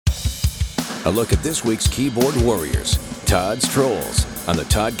A look at this week's keyboard warriors, Todd's Trolls, on the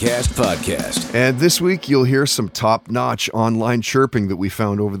Toddcast podcast. And this week, you'll hear some top-notch online chirping that we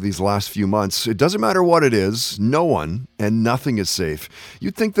found over these last few months. It doesn't matter what it is, no one and nothing is safe.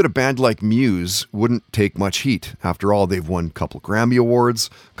 You'd think that a band like Muse wouldn't take much heat. After all, they've won a couple Grammy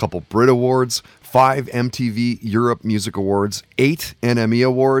Awards, a couple Brit Awards, 5 MTV Europe Music Awards, 8 NME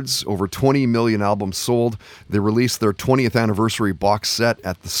Awards, over 20 million albums sold. They released their 20th anniversary box set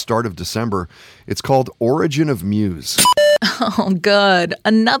at the start of December. It's called Origin of Muse. Oh, good.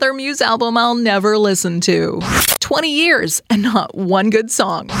 Another Muse album I'll never listen to. 20 years and not one good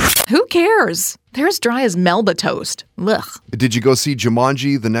song. Who cares? They're as dry as Melba toast. Ugh. Did you go see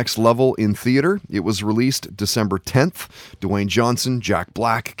Jumanji: The Next Level in theater? It was released December 10th. Dwayne Johnson, Jack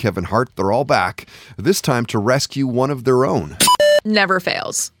Black, Kevin Hart, they're all back. This time to rescue one of their own. Never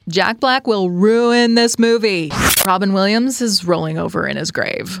fails. Jack Black will ruin this movie. Robin Williams is rolling over in his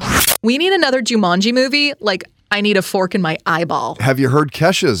grave. We need another Jumanji movie, like I need a fork in my eyeball. Have you heard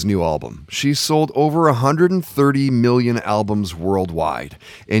Kesha's new album? She's sold over 130 million albums worldwide,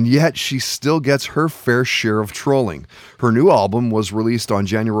 and yet she still gets her fair share of trolling. Her new album was released on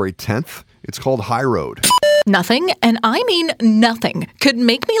January 10th. It's called High Road. Nothing, and I mean nothing, could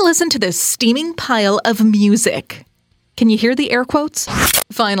make me listen to this steaming pile of music. Can you hear the air quotes?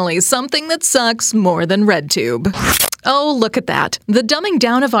 Finally, something that sucks more than RedTube. Oh, look at that. The dumbing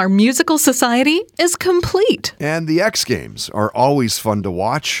down of our musical society is complete. And the X Games are always fun to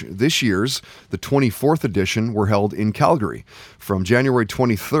watch. This year's, the 24th edition, were held in Calgary from January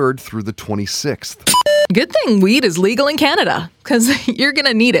 23rd through the 26th. Good thing weed is legal in Canada, because you're going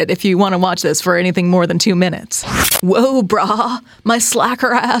to need it if you want to watch this for anything more than 2 minutes. Whoa, brah, my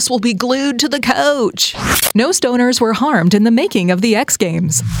slacker ass will be glued to the couch. No stoners were harmed in the making of the X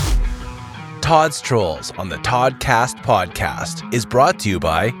Games. Todd's Trolls on the Toddcast podcast is brought to you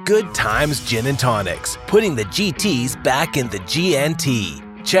by Good Times Gin and Tonics, putting the GTs back in the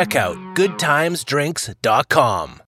GNT. Check out goodtimesdrinks.com.